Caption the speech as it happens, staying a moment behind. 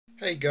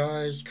Hey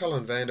guys,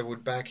 Colin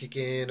Vanderwood back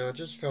again. I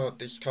just thought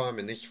this time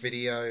in this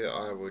video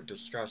I would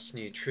discuss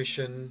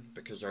nutrition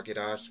because I get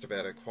asked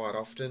about it quite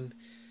often.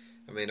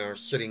 I mean, I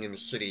was sitting in the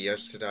city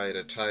yesterday at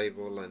a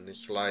table and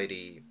this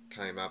lady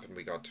came up and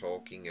we got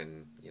talking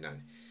and,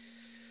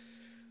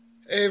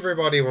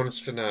 everybody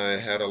wants to know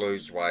how to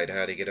lose weight,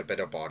 how to get a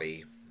better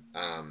body,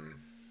 how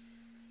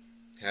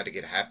to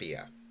get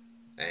happier.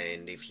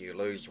 And if you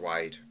lose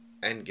weight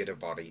and get a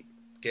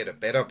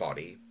better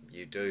body,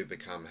 you do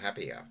become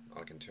happier.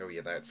 I can tell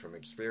you that from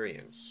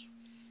experience.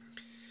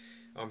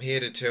 I'm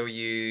here to tell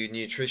you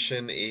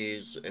nutrition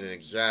is an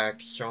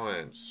exact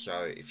science,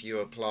 so if you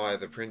apply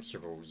the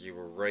principles you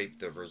will reap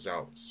the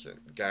results,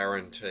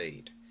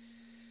 guaranteed.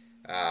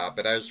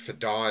 But as for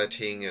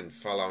dieting and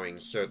following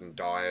certain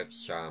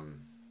diets, I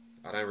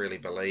don't really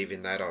believe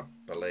in that. I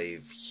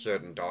believe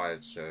certain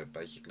diets are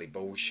basically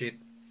bullshit.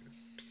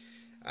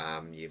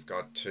 You've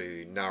got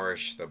to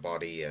nourish the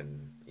body,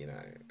 and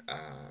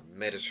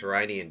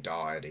Mediterranean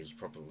diet is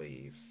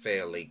probably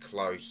fairly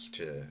close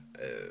to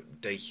a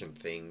decent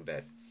thing,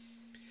 but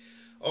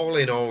all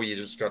in all you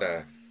just got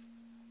to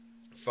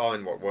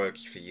find what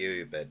works for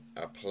you, but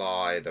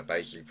apply the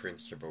basic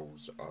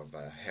principles of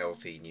a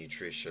healthy,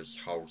 nutritious,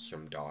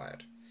 wholesome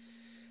diet.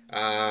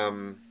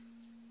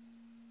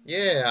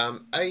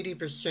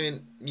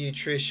 80%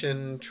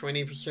 nutrition,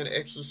 20%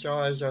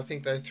 exercise, I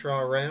think they throw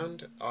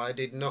around. I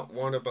did not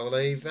want to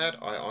believe that.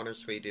 I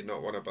honestly did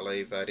not want to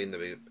believe that in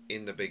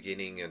the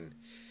beginning, and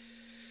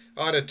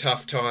I had a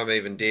tough time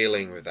even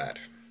dealing with that.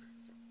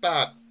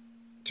 But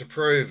to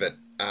prove it,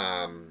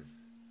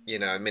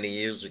 many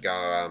years ago,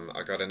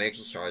 I got an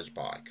exercise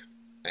bike,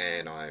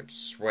 and I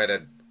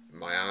sweated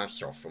my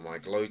ass off or my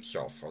glutes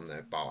off on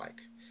that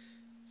bike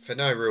for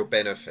no real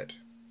benefit.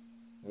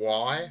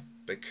 Why?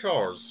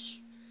 Because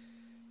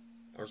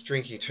I was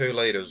drinking 2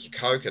 litres of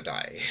Coke a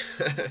day.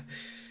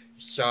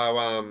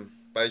 So,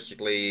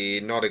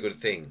 basically not a good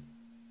thing.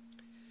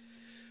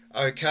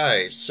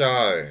 Okay,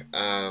 so,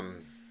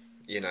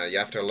 you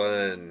have to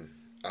learn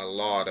a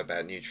lot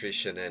about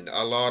nutrition, and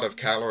a lot of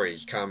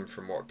calories come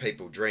from what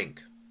people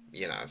drink.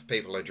 If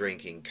people are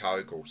drinking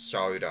Coke or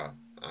soda,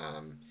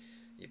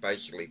 you're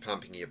basically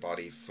pumping your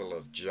body full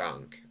of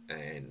junk.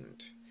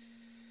 And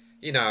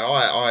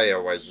I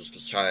always used to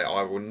say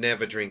I will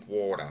never drink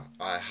water.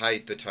 I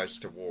hate the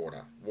taste of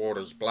water.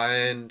 Water's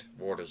bland,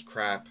 water's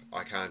crap,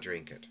 I can't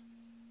drink it.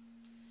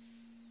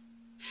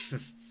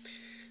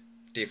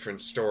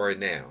 Different story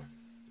now.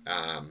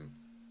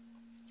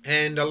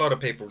 And a lot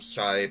of people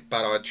say,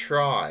 but I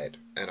tried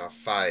and I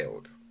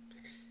failed.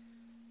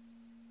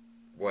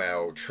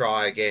 Well,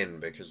 try again,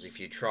 because if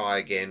you try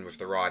again with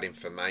the right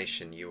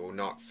information, you will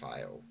not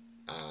fail.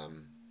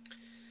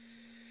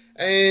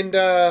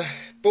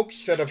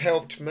 Books that have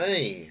helped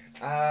me.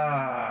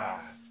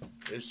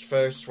 This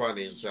first one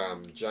is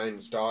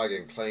James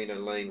Duigan, Clean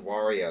and Lean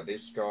Warrior.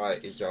 This guy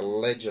is a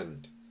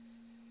legend.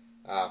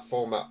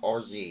 Former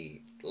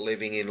Aussie,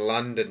 living in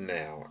London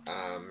now.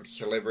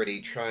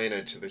 Celebrity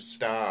trainer to the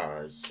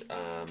stars.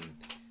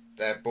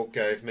 That book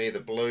gave me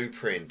the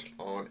blueprint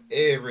on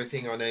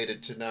everything I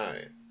needed to know.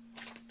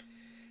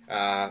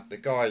 The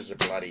guy's a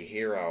bloody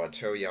hero, I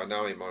tell you. I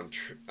know him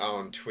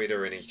on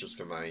Twitter, and he's just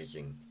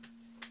amazing.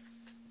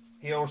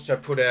 He also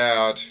put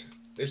out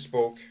this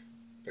book,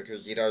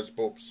 because he does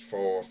books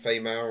for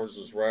females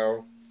as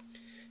well.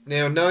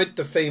 Now, note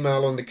the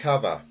female on the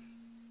cover.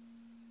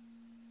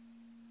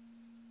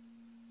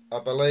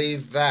 I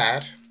believe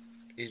that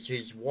is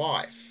his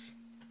wife.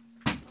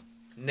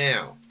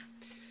 Now,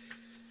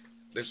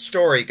 the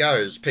story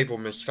goes, people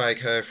mistake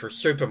her for a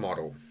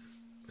supermodel.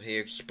 He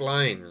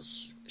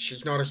explains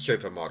she's not a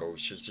supermodel.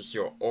 She's just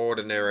your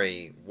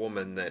ordinary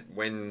woman that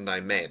when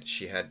they met,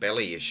 she had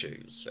belly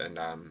issues. And,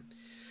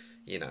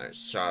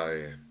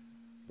 so,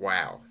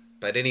 wow.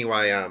 But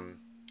anyway,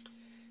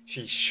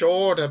 she's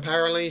short,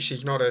 apparently.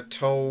 She's not a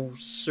tall,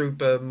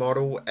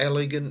 supermodel,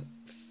 elegant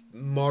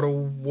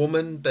model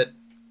woman, but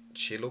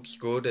she looks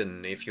good.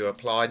 And if you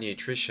apply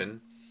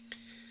nutrition,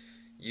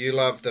 you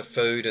love the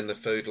food and the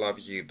food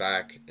loves you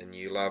back, and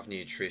you love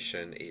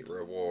nutrition, it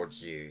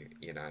rewards you.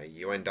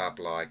 You end up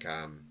like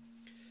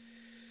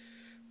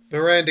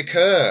Miranda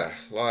Kerr,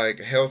 like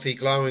healthy,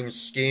 glowing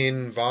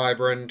skin,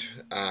 vibrant.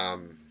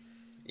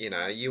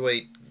 You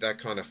eat that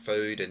kind of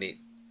food and it,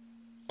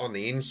 on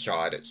the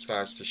inside, it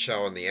starts to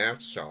show on the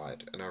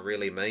outside, and I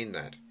really mean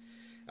that.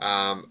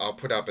 I'll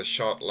put up a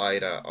shot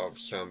later of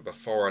some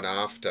before and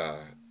after,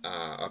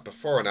 a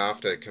before and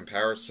after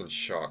comparison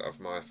shot of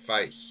my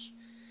face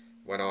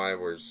when I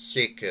was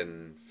sick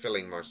and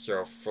filling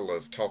myself full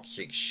of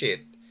toxic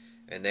shit,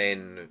 and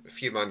then a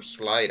few months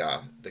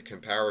later the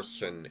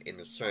comparison in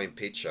the same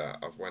picture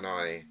of when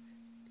I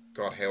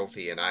got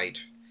healthy and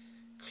ate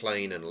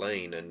clean and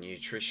lean and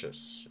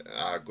nutritious,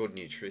 good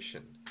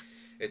nutrition.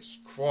 It's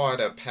quite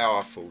a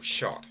powerful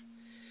shot.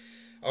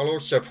 I'll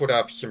also put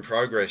up some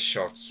progress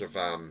shots of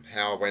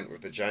how I went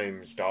with the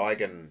James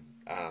Duigan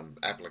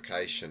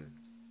application.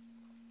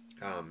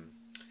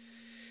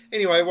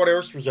 Anyway, what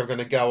else was I going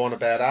to go on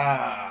about?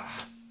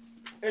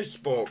 This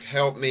book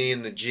helped me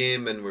in the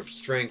gym and with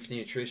strength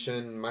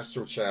nutrition,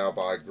 Muscle Chow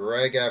by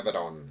Gregg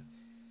Avedon.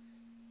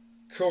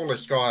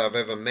 Coolest guy I've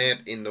ever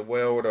met in the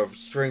world of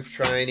strength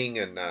training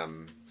and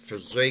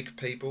physique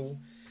people.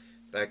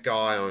 That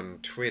guy on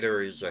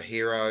Twitter is a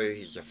hero.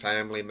 He's a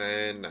family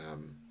man.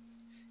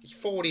 He's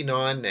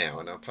 49 now,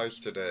 and I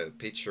posted a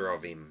picture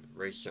of him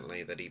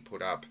recently that he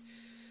put up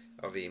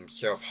of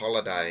himself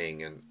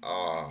holidaying, and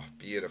oh,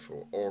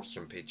 beautiful,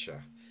 awesome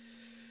picture.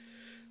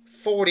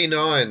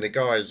 49, the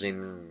guy's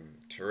in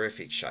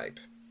terrific shape.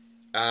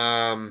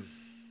 Yeah,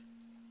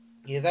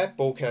 that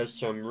book has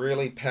some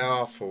really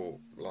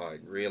powerful,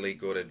 really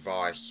good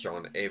advice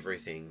on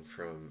everything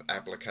from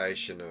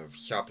application of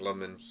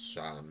supplements,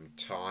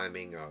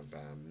 timing of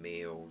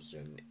meals,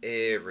 and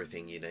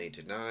everything you need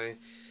to know.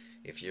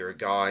 If you're a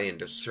guy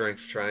into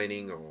strength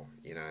training or,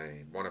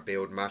 want to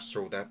build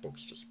muscle, that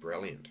book's just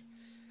brilliant.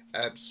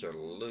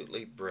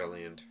 Absolutely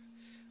brilliant.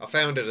 I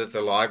found it at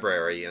the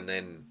library, and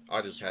then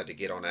I just had to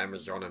get on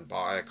Amazon and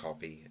buy a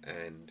copy,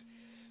 and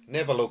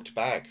never looked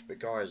back. The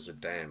guy's a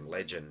damn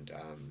legend,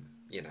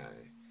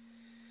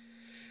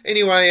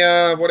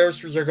 Anyway, what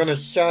else was I going to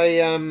say?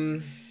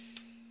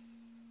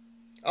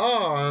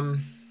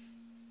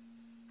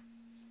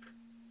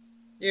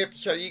 Yep,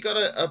 so you got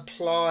to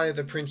apply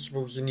the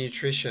principles of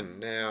nutrition.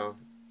 Now,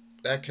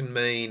 that can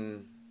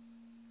mean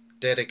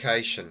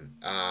dedication.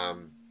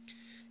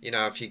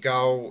 If your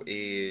goal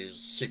is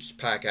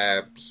six-pack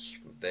abs,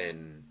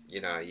 then,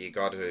 you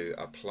got to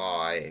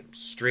apply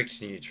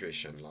strict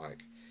nutrition.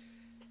 Like,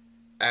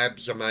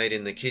 abs are made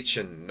in the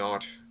kitchen,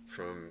 not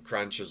from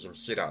crunches and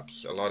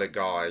sit-ups. A lot of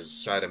guys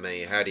say to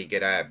me, how do you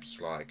get abs?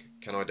 Like,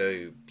 can I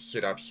do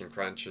sit-ups and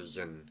crunches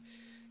and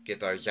get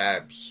those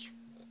abs?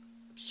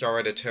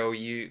 Sorry to tell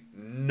you,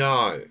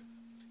 no.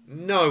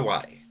 No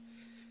way.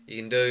 You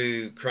can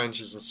do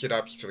crunches and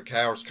sit-ups till the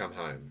cows come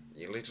home.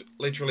 You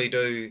literally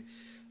do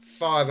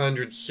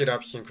 500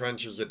 sit-ups and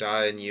crunches a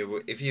day, and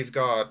if you've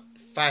got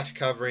fat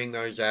covering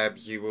those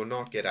abs, you will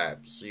not get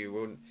abs.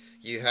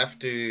 You have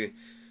to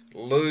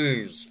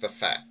lose the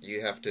fat.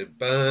 You have to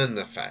burn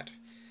the fat.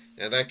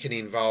 Now that can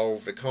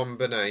involve a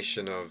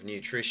combination of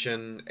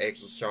nutrition,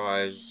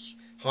 exercise.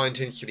 High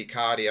intensity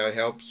cardio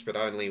helps, but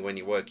only when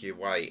you work your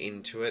way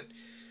into it.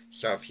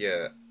 So if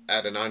you're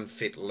at an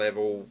unfit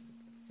level,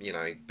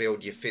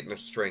 build your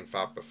fitness strength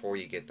up before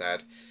you get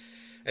that.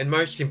 And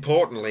most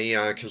importantly,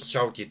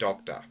 consult your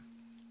doctor.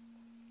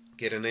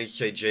 Get an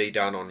ECG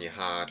done on your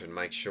heart and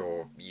make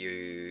sure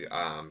you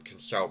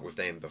consult with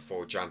them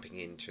before jumping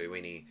into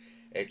any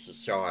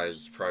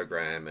exercise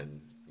program.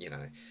 And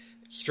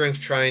strength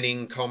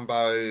training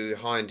combo,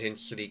 high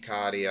intensity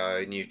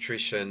cardio,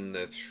 nutrition,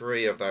 the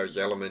three of those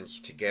elements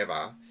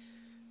together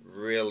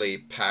really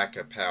pack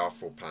a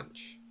powerful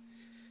punch.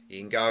 You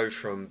can go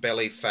from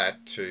belly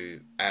fat to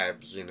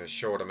abs in a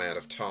short amount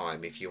of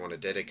time if you want to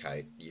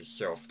dedicate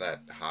yourself that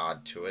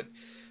hard to it.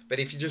 But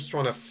if you just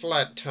want a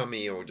flat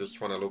tummy or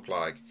just want to look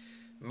like,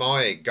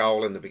 my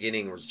goal in the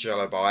beginning was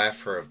Jello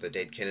Biafra of the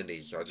dead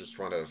Kennedys. I just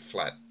wanted a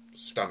flat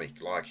stomach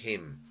like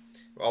him.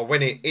 Well,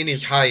 in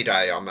his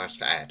heyday, I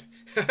must add.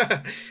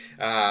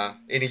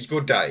 In his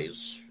good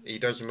days. He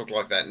doesn't look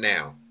like that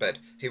now. But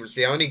he was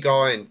the only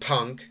guy in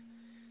punk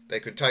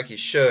that could take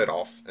his shirt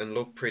off and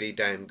look pretty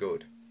damn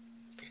good.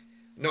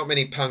 Not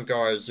many punk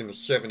guys in the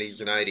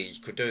 70s and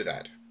 80s could do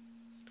that.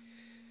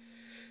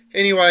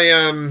 Anyway,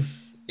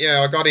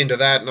 I got into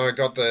that and I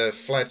got the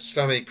flat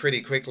stomach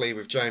pretty quickly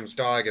with James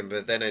Duigan,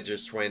 but then it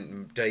just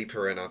went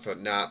deeper and I thought,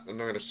 nah, I'm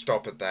not going to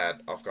stop at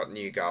that. I've got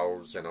new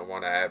goals and I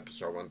want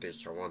abs, I want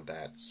this, I want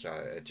that. So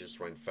it just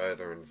went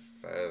further and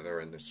further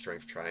and the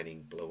strength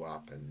training blew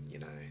up and,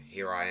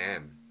 here I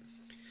am.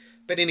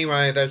 But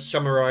anyway, that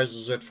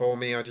summarizes it for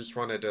me. I just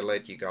wanted to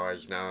let you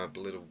guys know a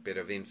little bit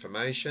of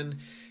information.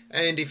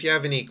 And if you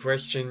have any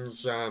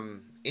questions,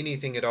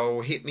 anything at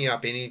all, hit me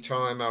up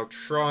anytime. I'll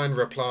try and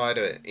reply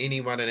to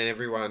anyone and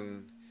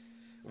everyone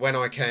when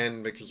I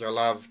can, because I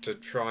love to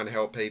try and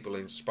help people,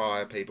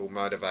 inspire people,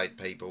 motivate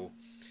people,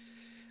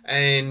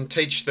 and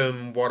teach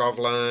them what I've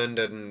learned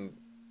and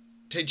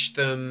teach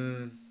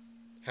them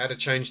how to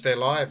change their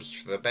lives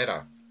for the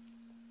better.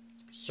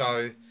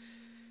 So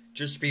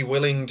just be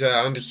willing to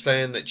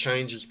understand that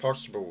change is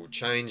possible.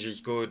 Change is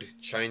good.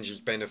 Change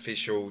is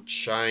beneficial.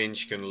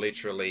 Change can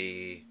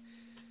literally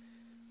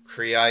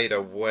create a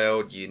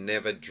world you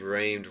never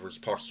dreamed was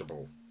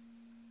possible.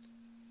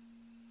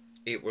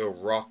 It will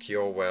rock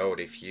your world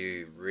if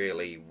you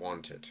really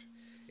want it.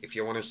 If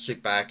you want to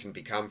sit back and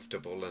be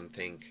comfortable and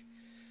think,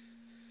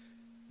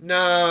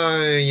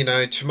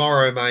 no,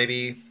 tomorrow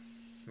maybe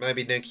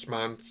next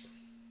month,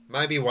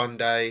 maybe one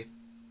day,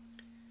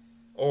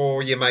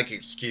 or you make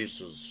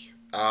excuses,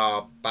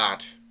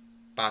 but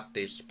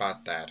this,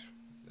 but that,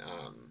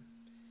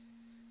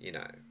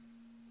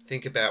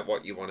 think about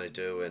what you want to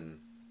do, and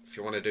if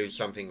you want to do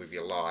something with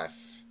your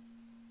life,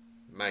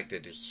 make the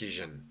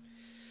decision.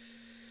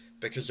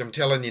 Because I'm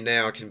telling you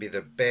now, it can be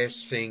the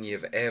best thing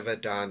you've ever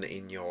done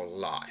in your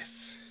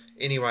life.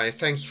 Anyway,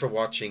 thanks for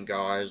watching,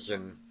 guys.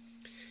 And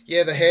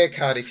yeah, the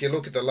haircut, if you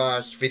look at the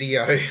last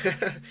video,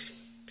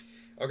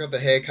 I got the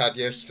haircut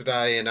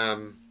yesterday, and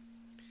a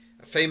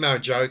female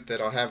joked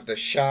that I have the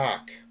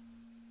shark.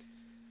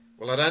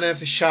 Well, I don't have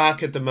the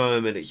shark at the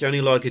moment. It's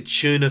only like a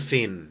tuna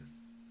fin.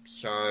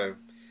 So,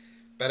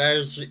 but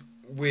as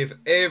with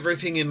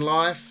everything in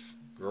life,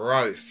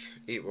 growth.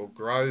 It will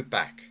grow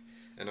back.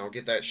 And I'll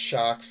get that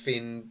shark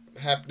fin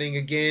happening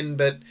again.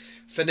 But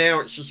for now,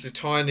 it's just a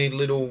tiny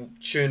little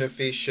tuna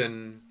fish,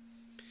 and,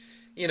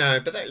 you know,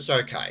 but that's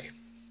okay.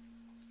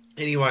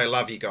 Anyway,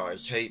 love you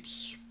guys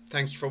heaps.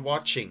 Thanks for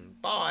watching.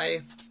 Bye.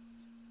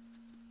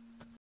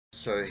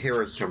 So here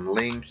are some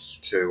links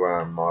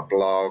to my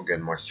blog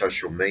and my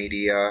social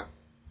media.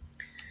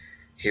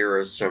 Here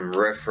are some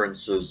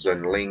references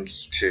and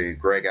links to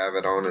Gregg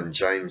Avedon and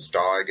James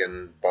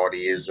Duigan,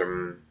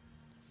 Bodyism,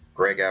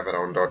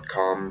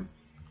 GreggAvedon.com.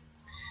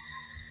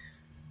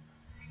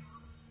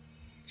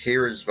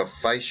 Here is the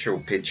facial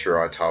picture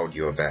I told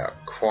you about.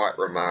 Quite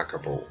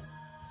remarkable.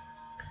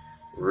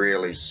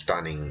 Really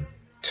stunning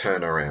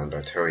turnaround,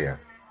 I tell you.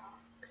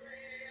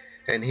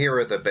 And here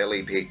are the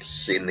belly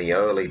pics in the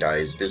early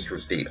days. This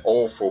was the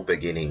awful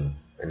beginning.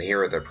 And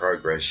here are the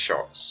progress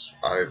shots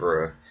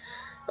over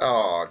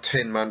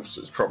 10 months.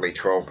 It's probably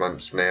 12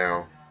 months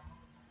now.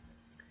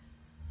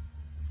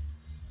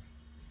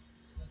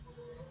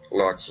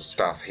 Lots of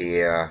stuff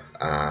here.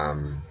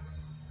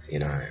 You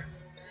know,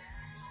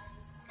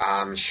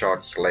 arm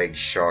shots, leg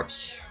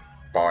shots,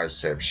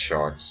 bicep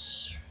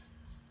shots.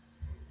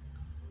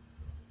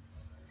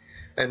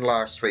 And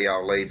lastly,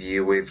 I'll leave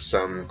you with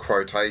some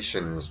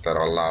quotations that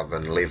I love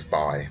and live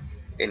by.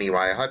 Anyway,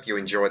 I hope you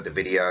enjoyed the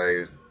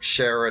video.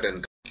 Share it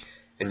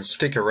and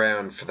stick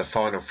around for the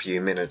final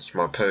few minutes,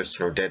 my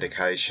personal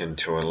dedication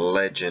to a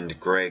legend,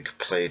 Gregg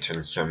Plitt,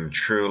 and some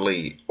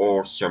truly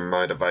awesome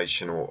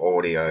motivational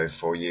audio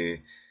for you.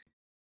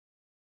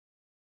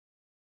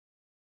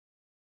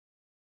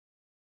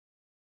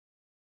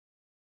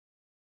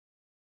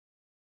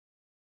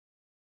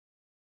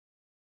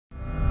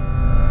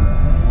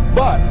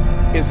 But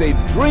is a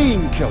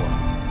dream killer.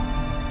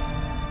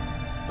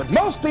 But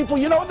most people,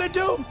 you know what they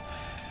do?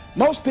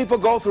 Most people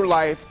go through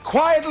life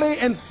quietly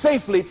and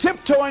safely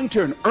tiptoeing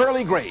to an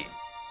early grave.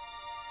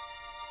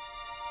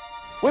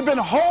 We've been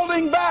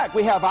holding back.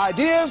 We have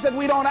ideas that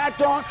we don't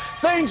act on,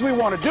 things we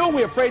want to do.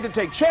 We're afraid to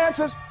take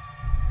chances.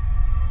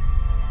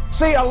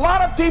 See, a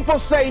lot of people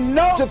say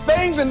no to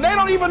things and they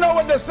don't even know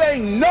what they're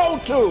saying no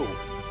to.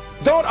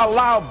 Don't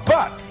allow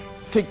but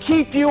to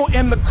keep you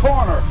in the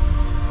corner.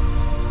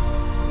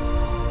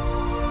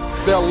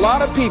 There are a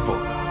lot of people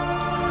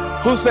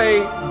who say,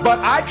 but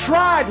I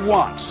tried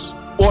once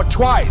or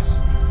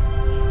twice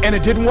and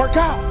it didn't work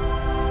out.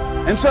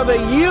 And so they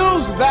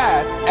use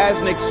that as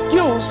an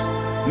excuse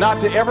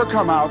not to ever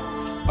come out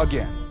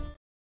again.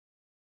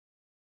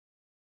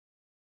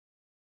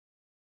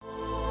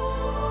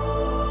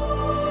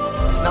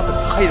 It's not the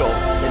title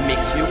that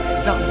makes you,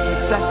 it's not the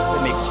success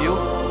that makes you.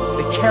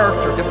 The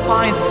character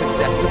defines the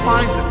success,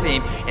 defines the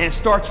fame, and it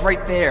starts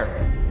right there.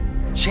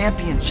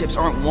 Championships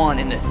aren't won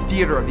in the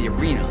theater or the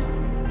arena.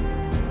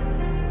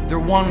 They're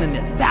won in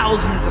the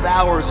thousands of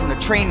hours in the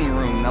training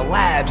room, in the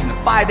labs, in the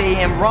 5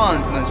 a.m.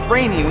 runs, when it's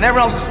raining, when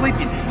everyone else is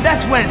sleeping.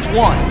 That's when it's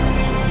won.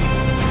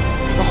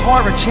 The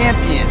heart of a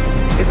champion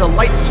is a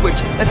light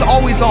switch that's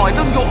always on. It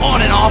doesn't go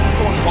on and off when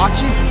someone's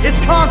watching. It's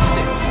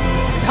constant.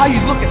 It's how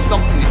you look at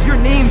something. If your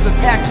name's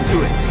attached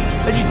to it,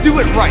 that you do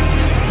it right,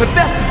 the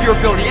best of your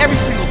ability every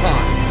single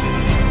time.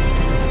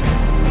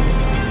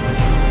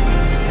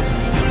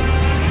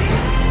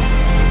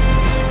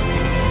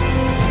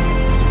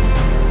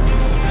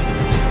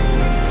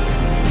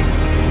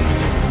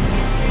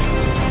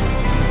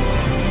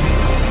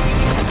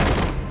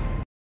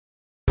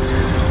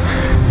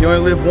 You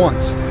only live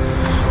once,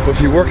 but if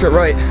you work it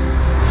right,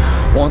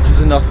 once is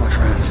enough, my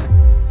friends.